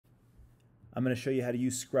I'm going to show you how to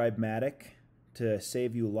use Scribematic to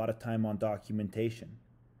save you a lot of time on documentation.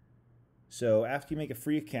 So after you make a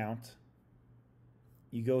free account,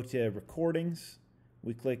 you go to Recordings,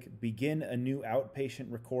 we click Begin a New Outpatient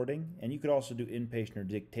Recording, and you could also do inpatient or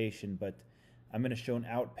dictation, but I'm going to show an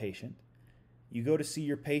outpatient. You go to see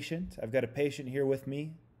your patient. I've got a patient here with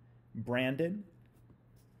me, Brandon.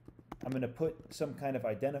 I'm going to put some kind of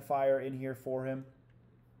identifier in here for him.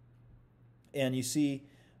 And you see,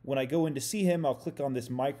 when I go in to see him, I'll click on this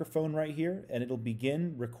microphone right here, and it'll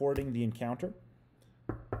begin recording the encounter.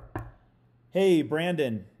 Hey,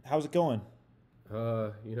 Brandon, how's it going?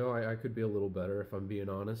 I could be a little better if I'm being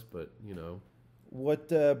honest, but, What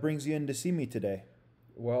brings you in to see me today?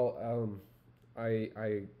 Well,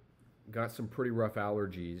 I got some pretty rough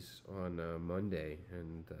allergies on Monday,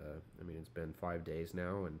 and, it's been 5 days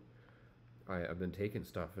now, and I've been taking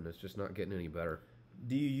stuff, and it's just not getting any better.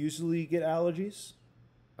 Do you usually get allergies?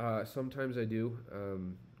 Sometimes I do,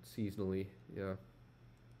 seasonally, yeah.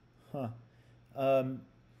 Huh.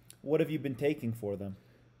 What have you been taking for them?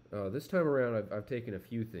 This time around, I've taken a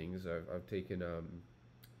few things. I've taken,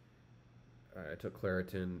 I took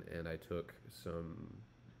Claritin, and I took some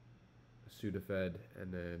Sudafed,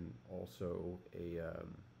 and then also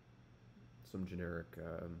some generic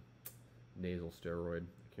nasal steroid.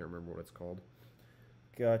 I can't remember what it's called.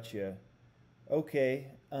 Gotcha. Okay.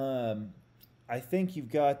 I think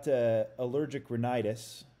you've got allergic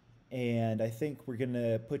rhinitis, and I think we're going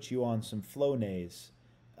to put you on some Flonase.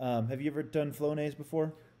 Have you ever done Flonase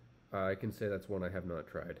before? I can say that's one I have not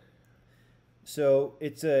tried. So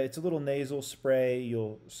it's a little nasal spray.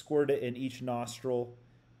 You'll squirt it in each nostril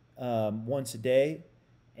once a day,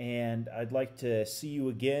 and I'd like to see you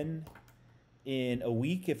again in a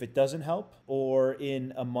week if it doesn't help, or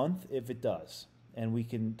in a month if it does. And we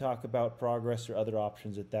can talk about progress or other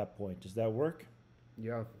options at that point. Does that work?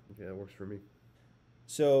 Yeah, it works for me.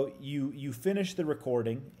 So you finish the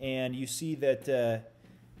recording, and you see that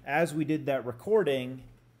as we did that recording,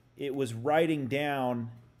 it was writing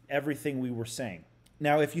down everything we were saying.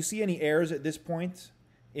 Now, if you see any errors at this point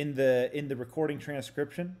in the recording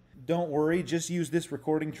transcription, don't worry. Just use this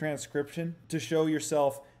recording transcription to show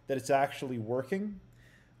yourself that it's actually working.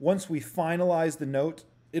 Once we finalize the note,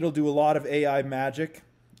 it'll do a lot of AI magic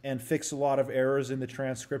and fix a lot of errors in the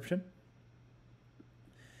transcription.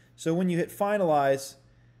 So when you hit finalize,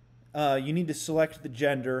 you need to select the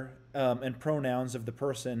gender and pronouns of the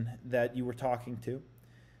person that you were talking to.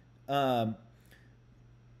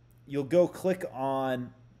 You'll go click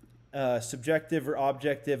on subjective or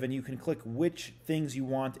objective, and you can click which things you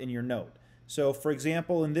want in your note. So for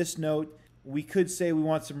example, in this note, we could say we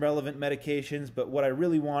want some relevant medications, but what I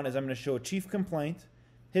really want is I'm going to show a chief complaint,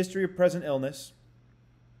 history of present illness.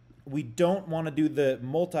 We don't want to do the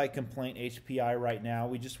multi-complaint HPI right now.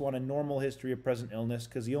 We just want a normal history of present illness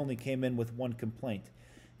because he only came in with one complaint.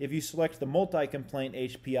 If you select the multi-complaint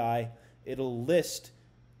HPI, it'll list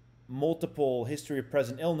multiple history of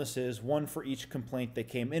present illnesses, one for each complaint they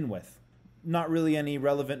came in with. Not really any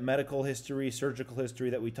relevant medical history, surgical history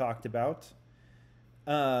that we talked about.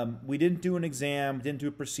 We didn't do an exam, didn't do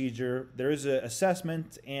a procedure. There is an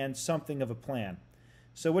assessment and something of a plan.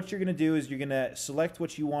 So what you're going to do is you're going to select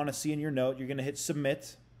what you want to see in your note. You're going to hit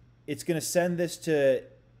submit. It's going to send this to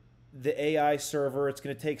the AI server. It's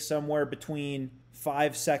going to take somewhere between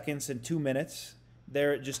 5 seconds and 2 minutes.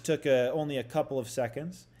 There it just took only a couple of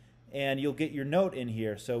seconds. And you'll get your note in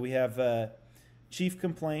here. So we have chief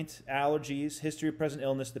complaint, allergies, history of present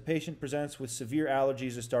illness. The patient presents with severe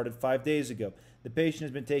allergies that started 5 days ago. The patient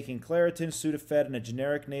has been taking Claritin, Sudafed, and a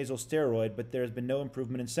generic nasal steroid, but there has been no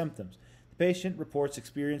improvement in symptoms. The patient reports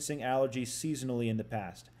experiencing allergies seasonally in the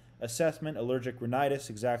past. Assessment, allergic rhinitis,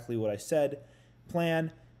 exactly what I said.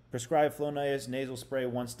 Plan, prescribe Flonase nasal spray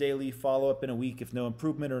once daily. Follow up in a week if no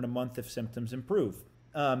improvement, or in a month if symptoms improve.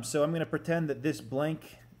 So I'm going to pretend that this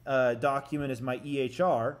blank document is my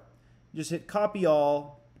EHR. Just hit copy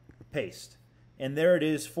all, paste. And there it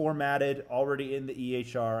is, formatted, already in the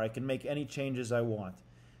EHR. I can make any changes I want.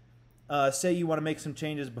 Say you want to make some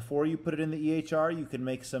changes before you put it in the EHR, you can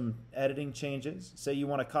make some editing changes. Say you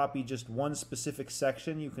want to copy just one specific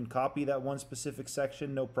section, you can copy that one specific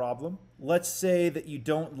section, no problem. Let's say that you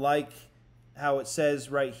don't like how it says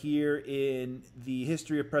right here in the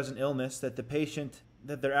history of present illness that the patient,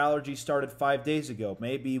 that their allergy started 5 days ago.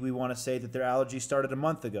 Maybe we want to say that their allergy started a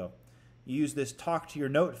month ago. You use this talk to your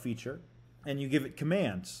note feature, and you give it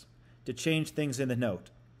commands to change things in the note.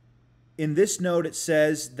 In this note, it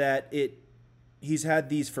says that he's had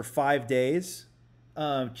these for 5 days.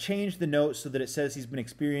 Change the note so that it says he's been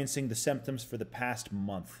experiencing the symptoms for the past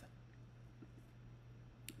month.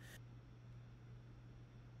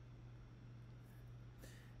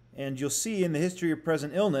 And you'll see in the history of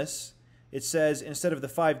present illness, it says instead of the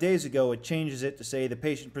 5 days ago, it changes it to say the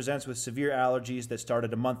patient presents with severe allergies that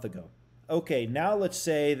started a month ago. Okay, now let's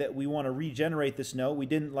say that we want to regenerate this note. We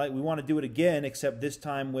want to do it again, except this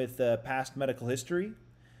time with past medical history.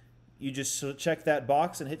 You just check that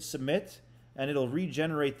box and hit submit, and it'll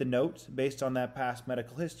regenerate the note based on that past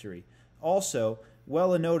medical history. Also,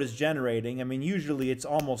 while a note is generating, I mean, usually it's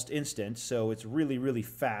almost instant, so it's really, really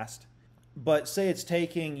fast. But say it's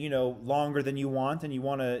taking, longer than you want, and you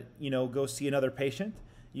want to, go see another patient,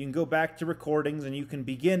 you can go back to recordings and you can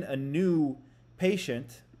begin a new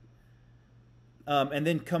patient and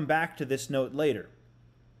then come back to this note later.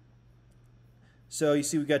 So you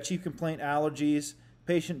see we've got chief complaint allergies.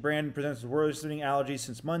 Patient Brandon presents with worsening allergies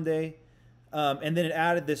since Monday. And then it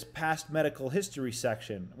added this past medical history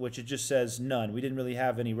section, which it just says none. We didn't really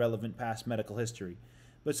have any relevant past medical history.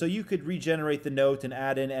 But so you could regenerate the note and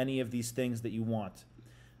add in any of these things that you want.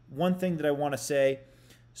 One thing that I want to say,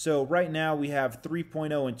 so right now we have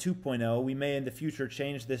 3.0 and 2.0. We may in the future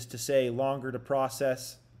change this to say longer to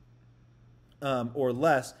process or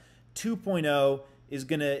less. 2.0 is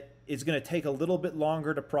gonna take a little bit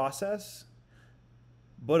longer to process,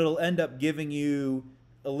 but it'll end up giving you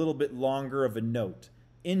a little bit longer of a note.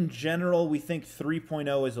 In general, we think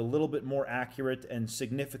 3.0 is a little bit more accurate and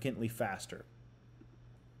significantly faster.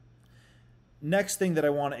 Next thing that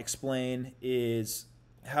I want to explain is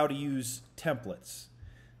how to use templates.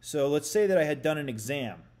 So let's say that I had done an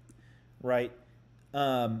exam, right?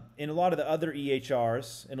 In a lot of the other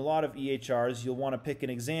EHRs, you'll want to pick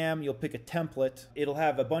an exam, you'll pick a template. It'll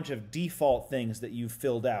have a bunch of default things that you've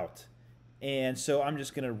filled out. And so I'm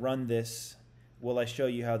just going to run this while I show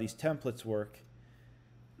you how these templates work.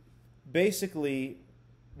 Basically,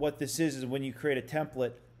 what this is when you create a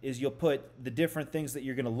template is you'll put the different things that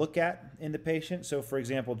you're going to look at in the patient. So for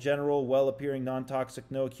example, general, well-appearing, non-toxic,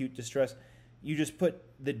 no acute distress. You just put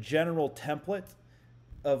the general template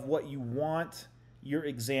of what you want your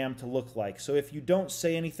exam to look like. So if you don't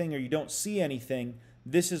say anything or you don't see anything,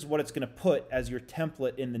 this is what it's going to put as your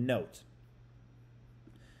template in the note.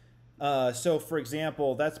 So for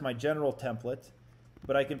example, that's my general template,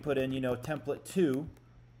 but I can put in, template 2.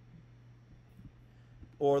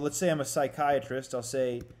 Or let's say I'm a psychiatrist, I'll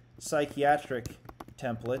say psychiatric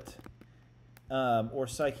template or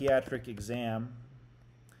psychiatric exam,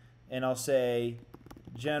 and I'll say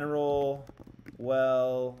general,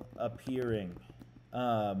 well-appearing,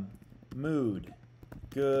 mood,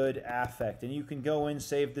 good affect. And you can go in,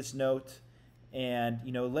 save this note, and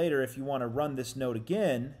later if you want to run this note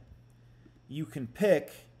again, you can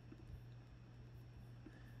pick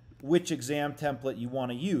which exam template you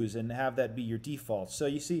want to use and have that be your default. So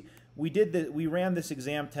you see, we ran this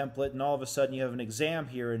exam template, and all of a sudden you have an exam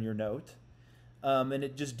here in your note, and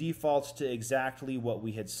it just defaults to exactly what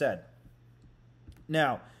we had said.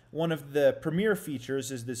 Now, one of the premier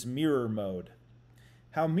features is this mirror mode.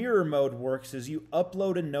 How mirror mode works is you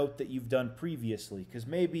upload a note that you've done previously, because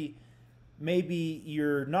maybe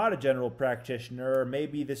you're not a general practitioner, or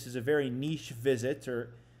maybe this is a very niche visit,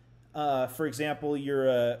 or for example, you're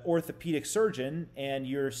an orthopedic surgeon and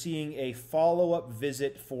you're seeing a follow-up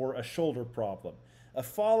visit for a shoulder problem. A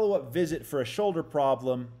follow-up visit for a shoulder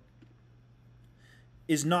problem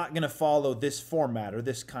is not going to follow this format or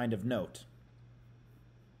this kind of note.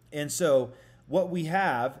 And so what we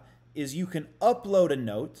have is you can upload a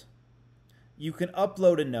note.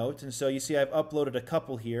 And so you see I've uploaded a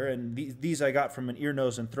couple here, and these I got from an ear,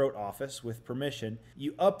 nose, and throat office with permission.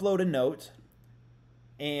 You upload a note,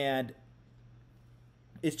 and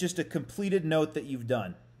it's just a completed note that you've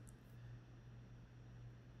done.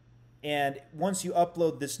 And once you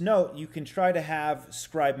upload this note, you can try to have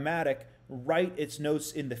Scribematic write its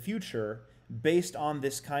notes in the future based on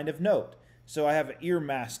this kind of note. So I have an ear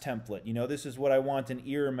mass template. This is what I want an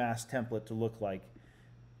ear mass template to look like.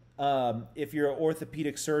 If you're an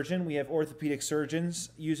orthopedic surgeon, we have orthopedic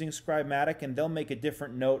surgeons using Scribematic, and they'll make a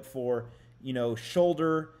different note for,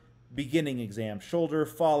 shoulder beginning exam, shoulder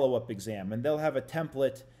follow-up exam, and they'll have a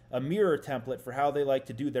template, a mirror template for how they like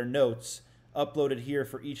to do their notes uploaded here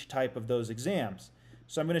for each type of those exams.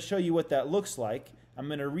 So I'm going to show you what that looks like. I'm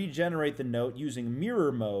going to regenerate the note using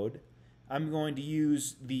mirror mode. I'm going to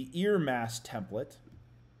use the ear mass template,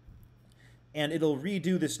 and it'll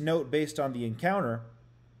redo this note based on the encounter,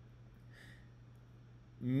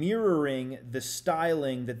 mirroring the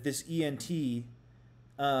styling that this ENT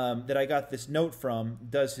that I got this note from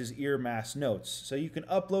does his ear mass notes. So you can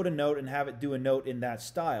upload a note and have it do a note in that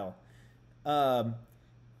style.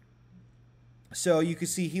 So you can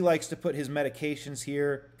see he likes to put his medications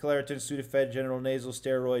here: Claritin, Sudafed, general nasal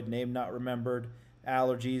steroid, name not remembered,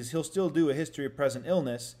 allergies. He'll still do a history of present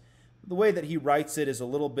illness, The way that he writes it is a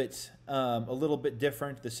little bit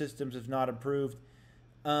different. The systems have not improved.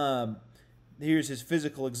 Here's his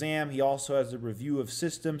physical exam. He also has a review of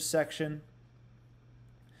systems section.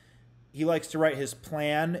 He likes to write his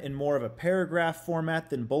plan in more of a paragraph format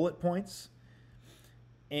than bullet points.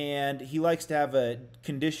 And he likes to have a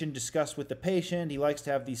condition discussed with the patient. He likes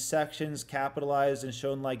to have these sections capitalized and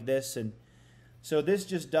shown like this. And so this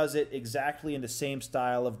just does it exactly in the same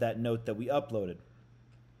style of that note that we uploaded.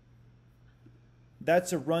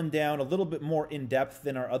 That's a rundown, a little bit more in-depth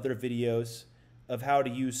than our other videos of how to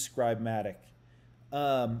use Scribematic.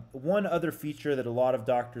 One other feature that a lot of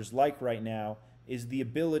doctors like right now is the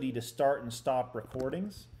ability to start and stop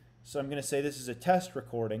recordings. So I'm going to say this is a test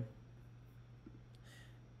recording.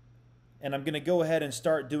 And I'm going to go ahead and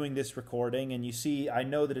start doing this recording. And you see, I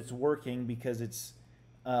know that it's working because it's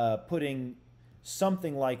putting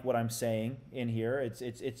something like what I'm saying in here.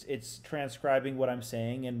 It's transcribing what I'm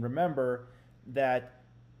saying. And remember that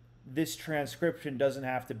this transcription doesn't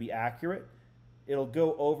have to be accurate. It'll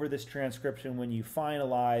go over this transcription when you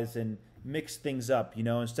finalize and mix things up. You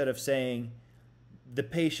know, instead of saying the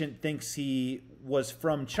patient thinks he was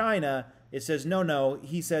from China, it says, no,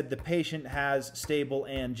 he said the patient has stable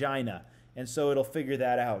angina. And so it'll figure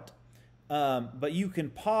that out. But you can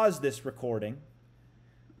pause this recording,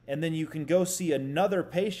 and then you can go see another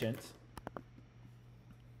patient,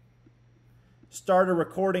 start a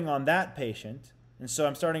recording on that patient. And so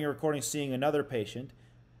I'm starting a recording seeing another patient.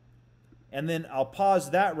 And then I'll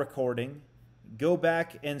pause that recording, go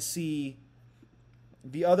back and see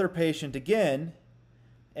the other patient again,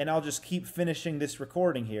 and I'll just keep finishing this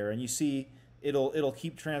recording here. And you see it'll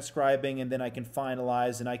keep transcribing, and then I can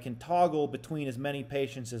finalize, and I can toggle between as many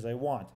patients as I want.